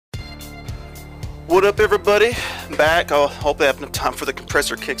What up, everybody? I'm back. I hope I have enough time for the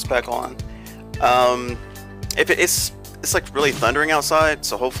compressor kicks back on. It's like really thundering outside,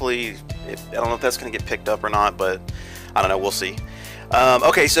 so hopefully, I don't know if that's gonna get picked up or not, but I don't know. We'll see.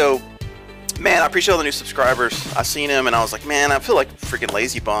 Okay, so man, I appreciate all the new subscribers. I seen them and I was like, man, I feel like a freaking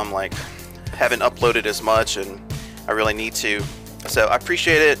lazy bum. Like, haven't uploaded as much, and I really need to. So I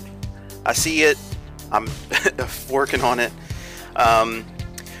appreciate it. I see it. I'm working on it.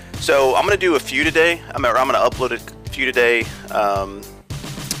 So I'm gonna do a few today. I'm gonna upload a few today. I'll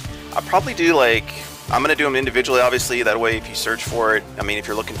probably do I'm gonna do them individually, obviously. That way, if you search for it, I mean, if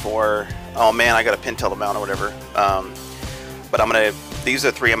you're looking for, oh man, I got a Pintail mount or whatever. But these are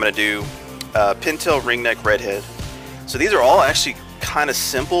three I'm gonna do. Pintail ring neck redhead. So these are all actually kind of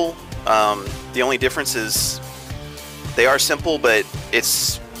simple. The only difference is they are simple, but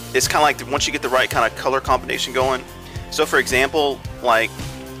it's kind of like once you get the right kind of color combination going. So for example, like,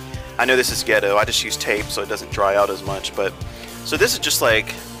 I know this is ghetto, I just use tape so it doesn't dry out as much, but so this is just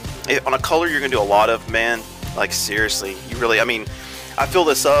like on a color you're gonna do a lot of, man. Like, seriously, you really, I mean, I fill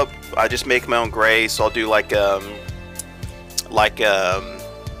this up, I just make my own gray, so I'll do like a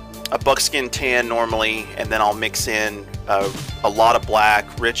buckskin tan normally, and then I'll mix in a lot of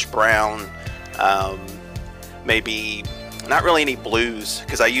black, rich brown, maybe not really any blues,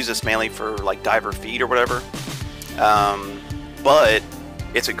 because I use this mainly for like diver feed or whatever, but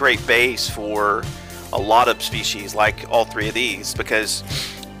it's a great base for a lot of species, like all three of these, because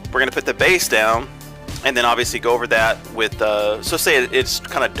we're gonna put the base down and then obviously go over that with so say it's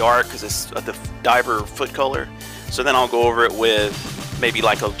kind of dark because it's the diver foot color, so then I'll go over it with maybe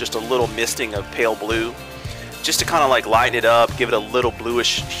like just a little misting of pale blue, just to kind of like lighten it up, give it a little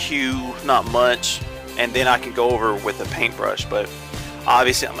bluish hue, not much, and then I can go over with a paintbrush. But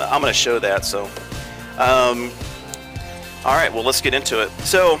obviously I'm going to show that. So all right, well, let's get into it.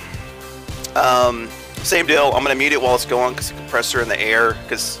 So same deal, I'm going to mute it while it's going because the compressor in the air,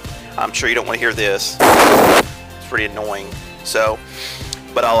 because I'm sure you don't want to hear this. It's pretty annoying. So,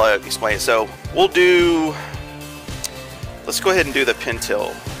 but I'll explain it. So we'll do, let's go ahead and do the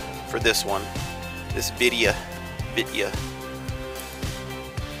Pintail for this one. This Vidya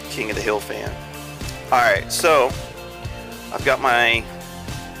King of the Hill fan. Alright, so I've got my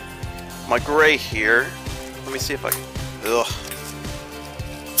gray here. Let me see if I can. Ugh.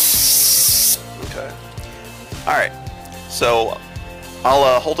 Okay. Alright, so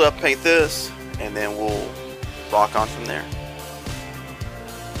I'll hold it up, paint this, and then we'll rock on from there.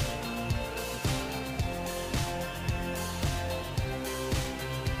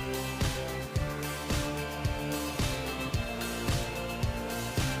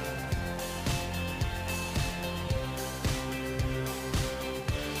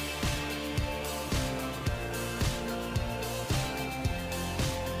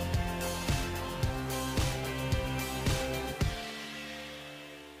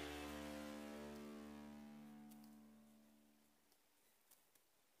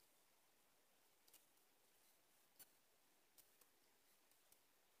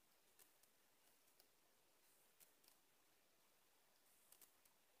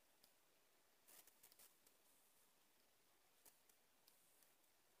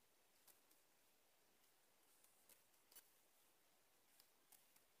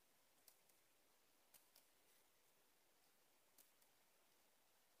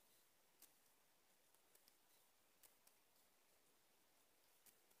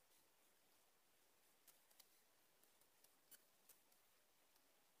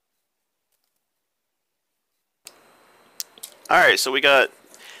 Alright, so we got,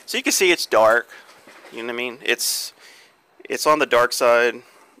 so you can see it's dark, you know what I mean? It's on the dark side.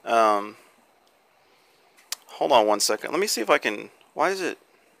 Hold on one second. Let me see if I can, why is it,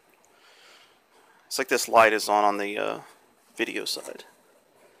 it's like this light is on the video side.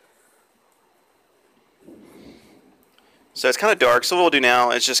 So it's kind of dark, so what we'll do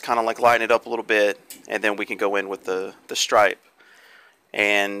now is just kind of like lighten it up a little bit, and then we can go in with the stripe.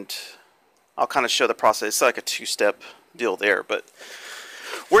 And I'll kind of show the process. It's like a two-step deal there, but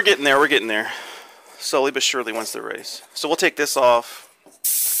we're getting there, slowly but surely wins the race. So we'll take this off,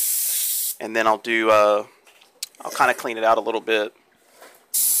 and then I'll do I'll kind of clean it out a little bit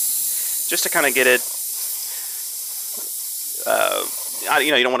just to kind of get it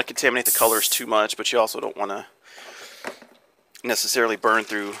you know, you don't want to contaminate the colors too much, but you also don't want to necessarily burn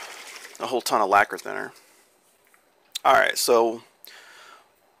through a whole ton of lacquer thinner. Alright, so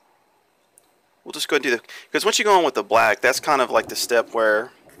we'll just go and do the, because once you go in with the black, that's kind of like the step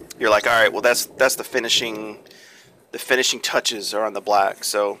where you're like, all right, well, that's the finishing touches are on the black.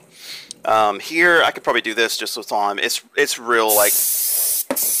 So here I could probably do this just with on. It's real, like,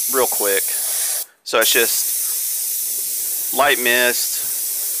 real quick. So it's just light mist,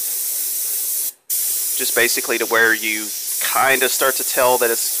 just basically to where you kind of start to tell that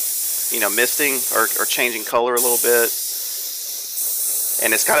it's, you know, misting or changing color a little bit.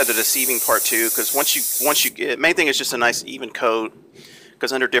 And it's kind of the deceiving part too, because once you get, main thing is just a nice even coat.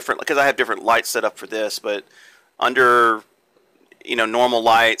 Because I have different lights set up for this, but under, you know, normal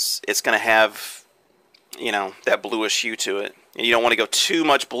lights, it's going to have, you know, that bluish hue to it. And you don't want to go too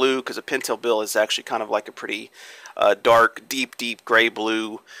much blue, because a Pintail bill is actually kind of like a pretty dark, deep gray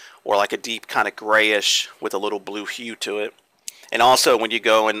blue, or like a deep kind of grayish with a little blue hue to it. And also when you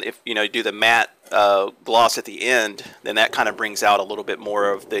go and, if you know, you do the matte gloss at the end, then that kind of brings out a little bit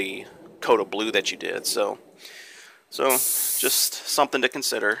more of the coat of blue that you did. So just something to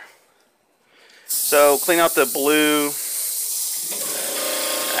consider. So clean out the blue.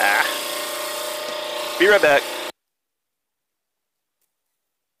 Be right back.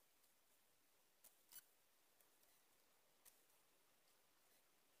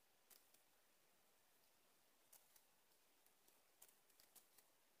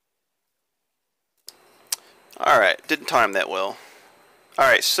 Alright, didn't time that well.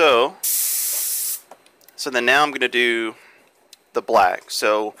 Alright, so then now I'm going to do the black.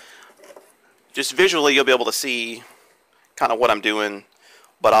 So just visually you'll be able to see kind of what I'm doing,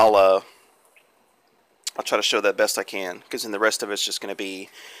 but I'll try to show that best I can, because then the rest of it's just going to be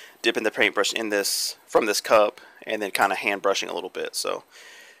dipping the paintbrush in this from this cup and then kind of hand brushing a little bit. So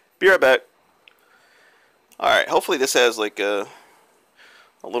be right back. Alright, hopefully this has like a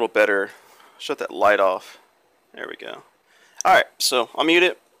little better, shut that light off. There we go. Alright, so I'll mute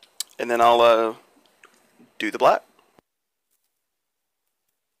it and then I'll do the black.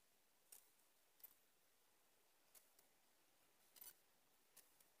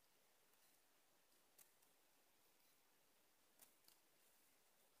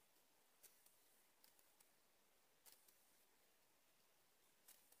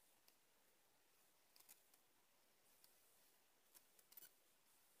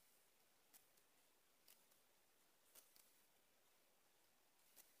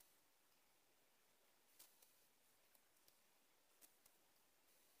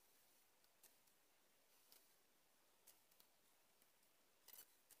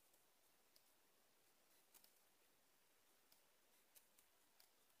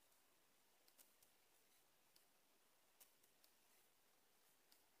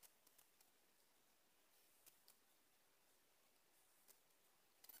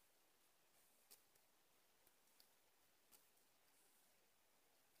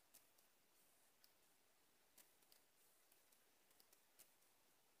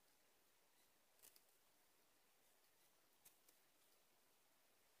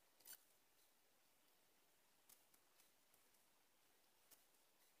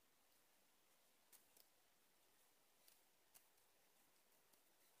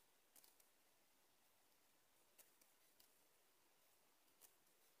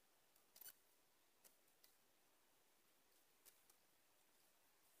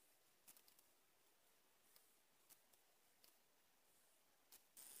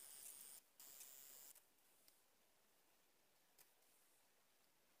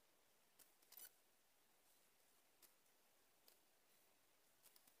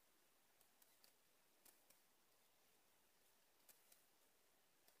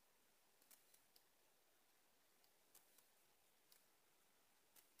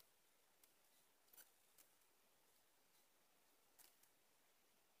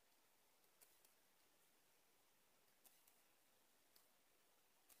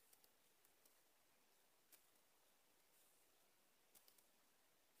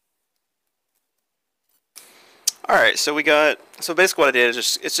 Alright, so basically what I did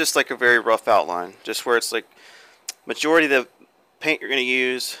is it's just like a very rough outline, just where it's like majority of the paint you're going to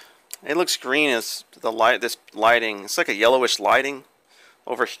use. It looks green as this lighting. It's like a yellowish lighting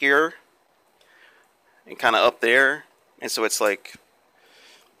over here and kind of up there, and so it's like,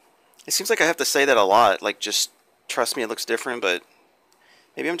 it seems like I have to say that a lot, like just trust me, it looks different, but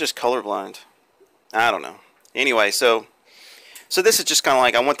maybe I'm just colorblind. I don't know. Anyway, so this is just kind of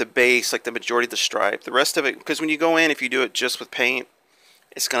like, I want the base, like the majority of the stripe. The rest of it, because when you go in, if you do it just with paint,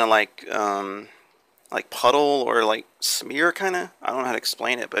 it's kind of like puddle or like smear kind of. I don't know how to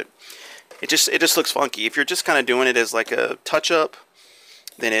explain it, but it just looks funky. If you're just kind of doing it as like a touch-up,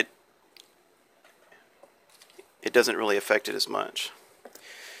 then it doesn't really affect it as much.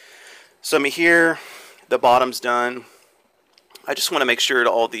 So I mean, here the bottom's done. I just want to make sure that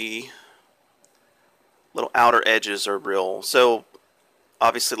all the little outer edges are real. So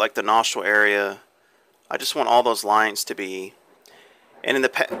obviously, like the nostril area, I just want all those lines to be And in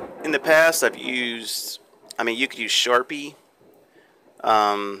the past, I've used, I mean, you could use Sharpie,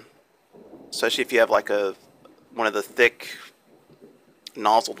 especially if you have like one of the thick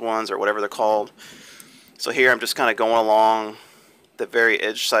nozzled ones or whatever they're called. So here I'm just kind of going along the very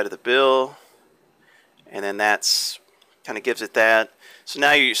edge side of the bill, and then that's kind of gives it that. So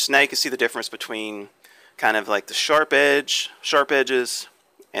now you can see the difference between kind of like the sharp edges,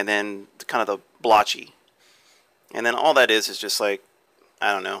 and then kind of the blotchy. And then all that is just like,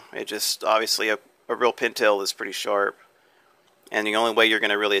 I don't know, it just obviously a real pintail is pretty sharp, and the only way you're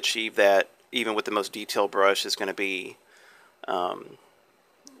going to really achieve that, even with the most detailed brush, is going to be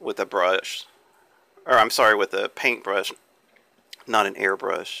with a brush, or I'm sorry, with a paintbrush, not an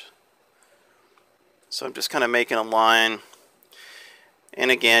airbrush. So I'm just kind of making a line, and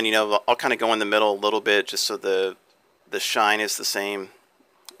again, you know, I'll kind of go in the middle a little bit just so the shine is the same,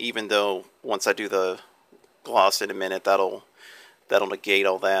 even though once I do the gloss in a minute, that'll negate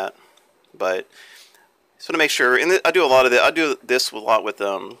all that. But just want to make sure, and I do a lot of I do this a lot with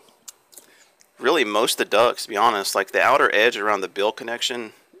really most of the ducks, to be honest. Like the outer edge around the bill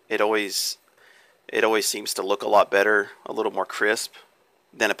connection, it always seems to look a lot better, a little more crisp,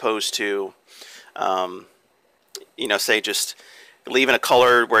 than opposed to you know, say just leaving a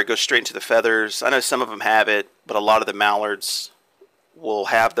color where it goes straight into the feathers. I know some of them have it, but a lot of the mallards will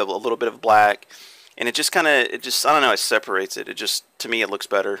have a little bit of black, and it just I don't know, it separates it. It just, to me, it looks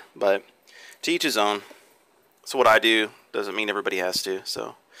better, but to each his own. So what I do doesn't mean everybody has to.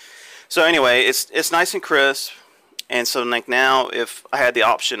 So anyway, it's nice and crisp. And so like now, if I had the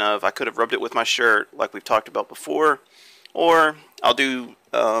option of, I could have rubbed it with my shirt like we've talked about before, or I'll do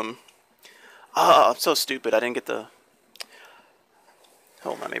I'm so stupid, I didn't get the,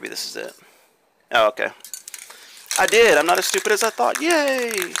 hold on, maybe this is it. Oh, okay, I did. I'm not as stupid as I thought.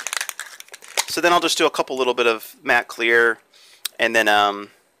 Yay! So then I'll just do a couple little bit of matte clear, and then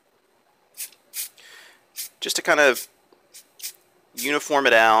just to kind of uniform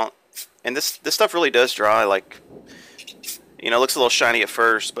it out. And this stuff really does dry, like, you know, it looks a little shiny at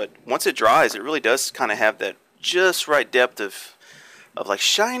first, but once it dries, it really does kind of have that just right depth of like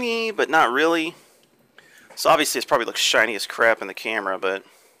shiny, but not really. So obviously it's probably looks shiny as crap in the camera, but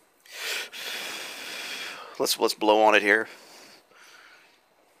let's blow on it here.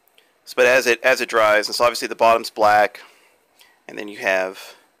 So, but as it dries, and so obviously the bottom's black, and then you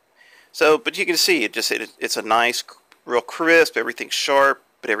have, so, but you can see it's a nice, real crisp, everything's sharp,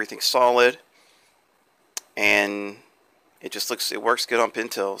 but everything's solid, and it works good on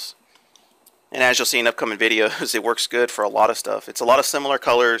pintails. And as you'll see in upcoming videos, it works good for a lot of stuff. It's a lot of similar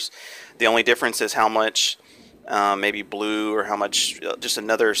colors. The only difference is how much maybe blue, or how much just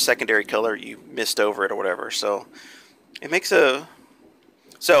another secondary color you missed over it or whatever. So it makes a,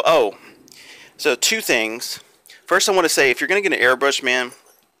 so two things. First, I want to say, if you're going to get an airbrush, man,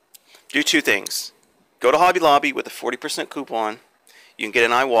 do two things. Go to Hobby Lobby with a 40% coupon. You can get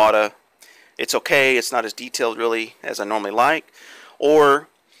an Iwata. It's okay. It's not as detailed really as I normally like. Or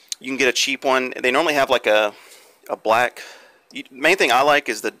you can get a cheap one. They normally have like a black. The main thing I like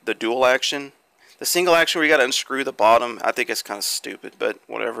is the dual action. The single action where you got to unscrew the bottom, I think it's kind of stupid, but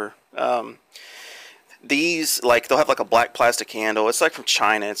whatever. These, like, they'll have like a black plastic handle. It's like from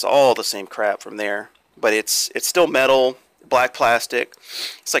China. It's all the same crap from there, but it's still metal, black plastic.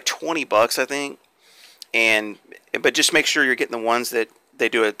 It's like 20 bucks, I think. But just make sure you're getting the ones that they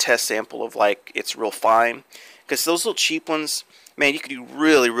do a test sample of, like it's real fine, because those little cheap ones, man, you can do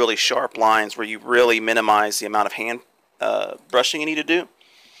really, really sharp lines where you really minimize the amount of hand brushing you need to do.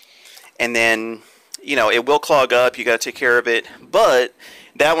 And then, you know, it will clog up. You got to take care of it. But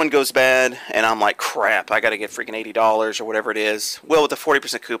that one goes bad, and I'm like, crap, I got to get freaking $80 or whatever it is. Well, with the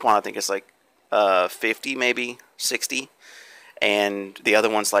 40% coupon, I think it's like 50, maybe 60. And the other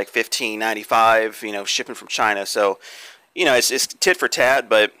one's like $15.95, you know, shipping from China. So, you know, it's tit for tat.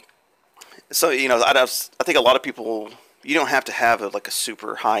 But so, you know, I think a lot of people, you don't have to have like a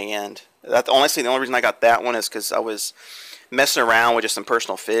super high end. Honestly, the only reason I got that one is because I was messing around with just some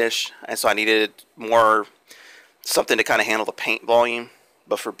personal fish, and so I needed more something to kind of handle the paint volume.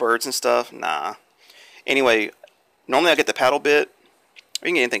 But for birds and stuff, nah. Anyway, normally I get the paddle bit, or you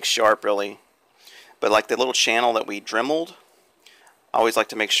can get anything sharp really. But like the little channel that we dremeled, I always like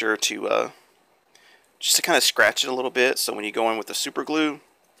to make sure to just to kind of scratch it a little bit, so when you go in with the super glue,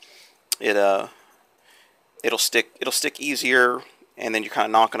 it'll stick easier, and then you're kind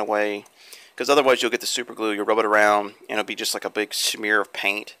of knocking away. Because otherwise you'll get the super glue, you'll rub it around, and it'll be just like a big smear of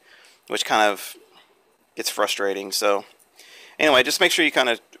paint, which kind of gets frustrating. So anyway, just make sure you kind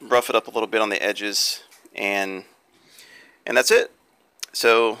of rough it up a little bit on the edges, and that's it.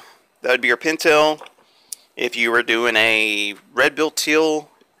 So that would be your pintail. If you were doing a red-billed teal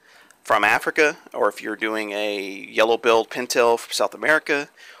from Africa, or if you're doing a yellow-billed pintail from South America,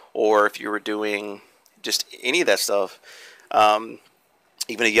 or if you were doing just any of that stuff,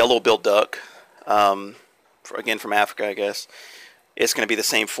 even a yellow-billed duck, again from Africa, I guess, it's going to be the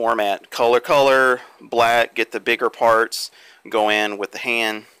same format. Color, black, get the bigger parts, go in with the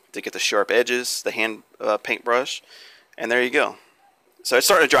hand to get the sharp edges, the hand paintbrush, and there you go. So it's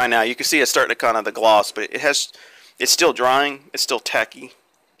starting to dry now. You can see it's starting to kind of the gloss, but it's still drying. It's still tacky,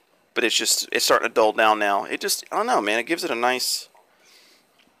 but it's starting to dull down now. I don't know, man. It gives it a nice,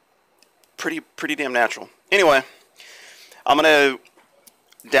 pretty damn natural. Anyway, I'm gonna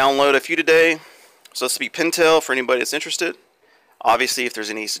download a few today. So this will be Pintail for anybody that's interested. Obviously, if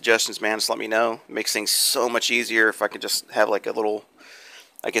there's any suggestions, man, just let me know. It makes things so much easier if I could just have like a little,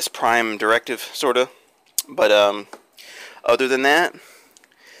 I guess, prime directive, sort of. But other than that,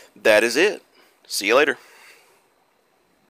 that is it. See you later.